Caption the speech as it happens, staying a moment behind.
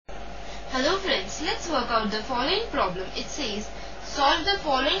Hello friends, let's work out the following problem. It says, solve the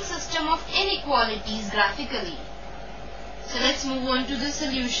following system of inequalities graphically. So let's move on to the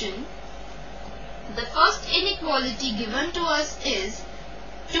solution. The first inequality given to us is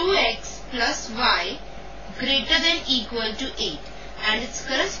 2x plus y greater than equal to 8, and its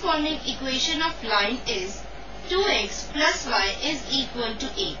corresponding equation of line is 2x plus y is equal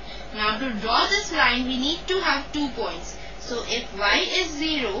to 8. Now to draw this line we need to have 2 points. So if y is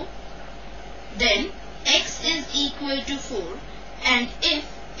 0, then x is equal to 4, and if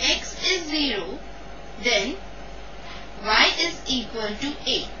x is 0, then y is equal to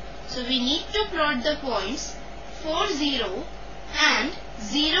 8. So we need to plot the points 4, 0 and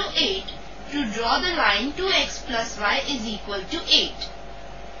 0, 8 to draw the line 2x plus y is equal to 8.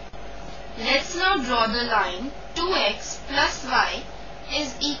 Let's now draw the line 2x plus y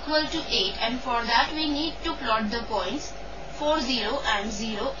is equal to 8, and for that we need to plot the points 4, 0 and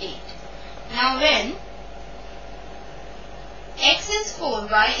 0, 8. Now when x is 4,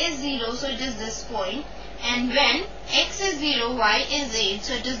 y is 0, so it is this point, and when x is 0, y is 8,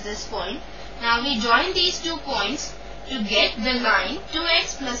 so it is this point. Now we join these 2 points to get the line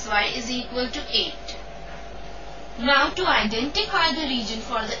 2x plus y is equal to 8. Now to identify the region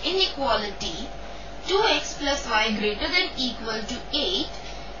for the inequality 2x plus y greater than equal to 8,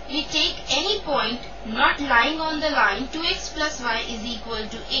 we take any point not lying on the line 2x plus y is equal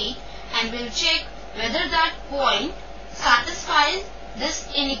to 8, and we'll check whether that point satisfies this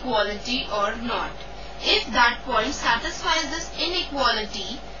inequality or not. If that point satisfies this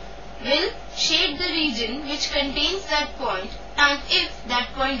inequality, we'll shade the region which contains that point, and if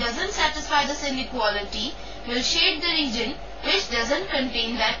that point doesn't satisfy this inequality, we'll shade the region which doesn't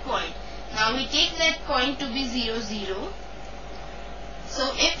contain that point. Now we take that point to be 0, 0. So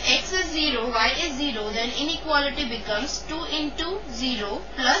if x is 0, y is 0, then inequality becomes 2 into 0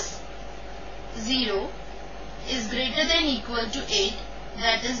 plus 0 is greater than equal to 8.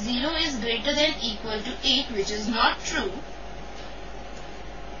 That is 0 is greater than equal to 8, which is not true.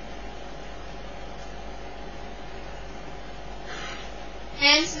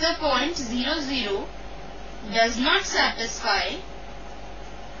 Hence the point 0, 0 does not satisfy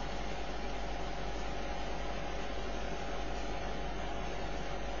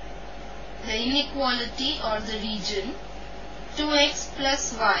the inequality or the region 2x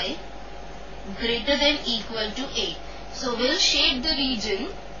plus y greater than equal to 8. So we'll shade the region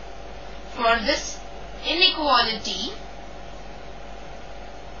for this inequality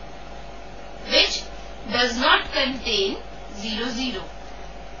which does not contain 0, 0.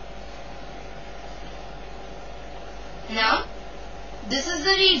 Now this is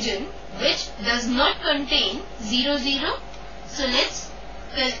the region which does not contain 0, 0. So let's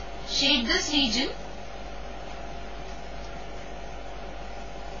shade this region.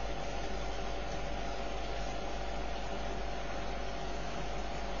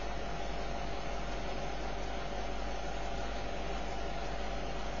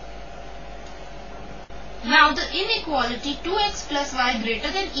 Now the inequality 2x plus y greater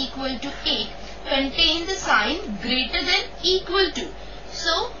than equal to 8 contains the sign greater than equal to.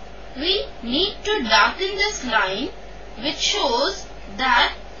 So we need to darken this line which shows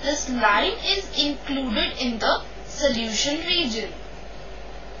that this line is included in the solution region.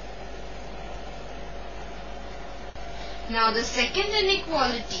 Now the second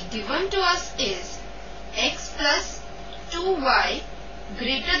inequality given to us is x plus 2y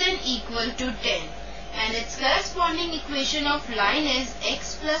greater than equal to 10. And its corresponding equation of line is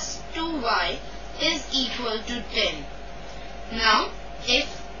x plus 2y is equal to 10. Now,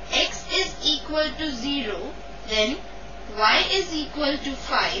 if x is equal to 0, then y is equal to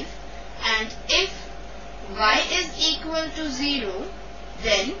 5, and if y is equal to 0,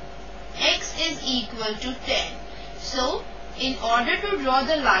 then x is equal to 10. So, in order to draw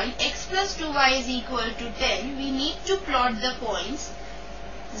the line x plus 2y is equal to 10, we need to plot the points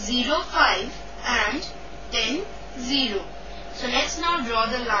 0, 5 and 10, 0. So let's now draw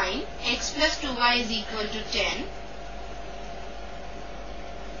the line x plus 2y is equal to 10.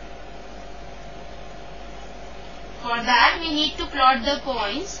 For that we need to plot the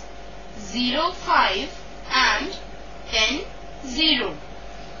points 0, 5 and 10, 0.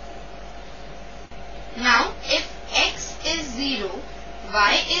 Now if x is 0,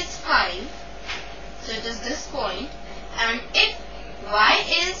 y is 5, so it is this point, and if y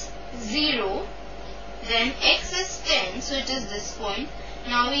is 0, then x is 10, so it is this point.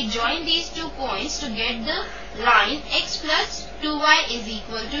 Now we join these 2 points to get the line x plus 2y is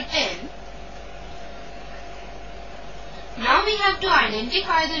equal to 10. Now we have to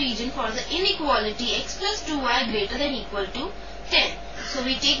identify the region for the inequality x plus 2y greater than equal to 10. So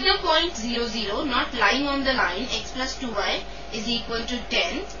we take the point 0, 0, not lying on the line, x plus 2y is equal to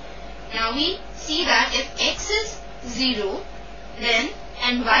 10. Now we see that if x is 0 then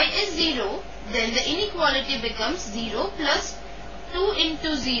and y is 0, then the inequality becomes 0 plus 2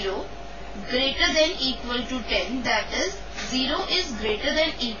 into 0 greater than equal to 10, that is 0 is greater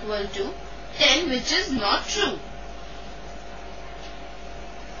than equal to 10, which is not true.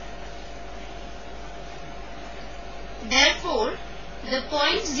 Therefore, the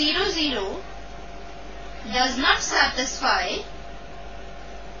point 0, 0 does not satisfy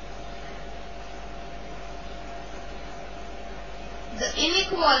the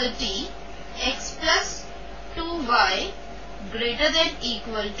inequality x plus 2y greater than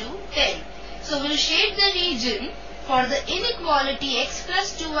equal to 10. So, we will shade the region for the inequality x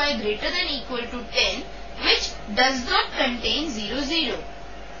plus 2y greater than equal to 10, which does not contain 0, 0.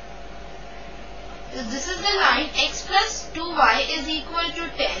 So, this is the line x plus 2y is equal to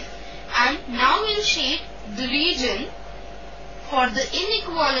 10, and now we will shade the region for the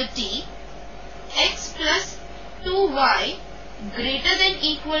inequality x plus 2y greater than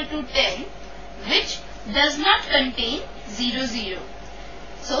equal to 10, which does not contain 0, 0.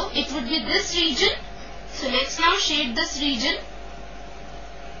 So, it would be this region. So, let's now shade this region.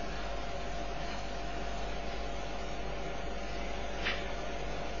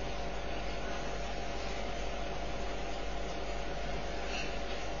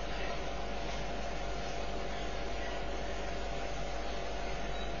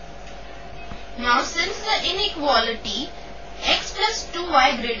 Now, since the inequality x plus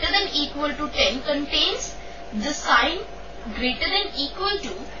 2y greater than equal to 10 contains the sign greater than equal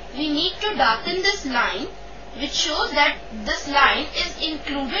to, we need to darken this line, which shows that this line is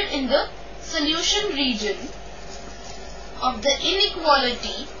included in the solution region of the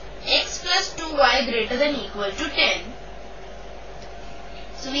inequality x plus 2y greater than equal to 10.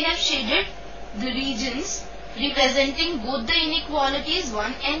 So we have shaded the regions representing both the inequalities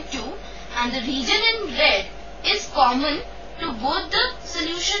 1 and 2, and the region in red is common to both the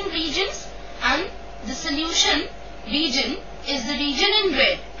solution regions, and the solution region is the region in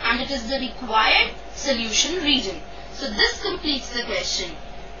red, and it is the required solution region. So this completes the question.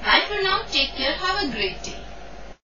 Bye for now. Take care. Have a great day.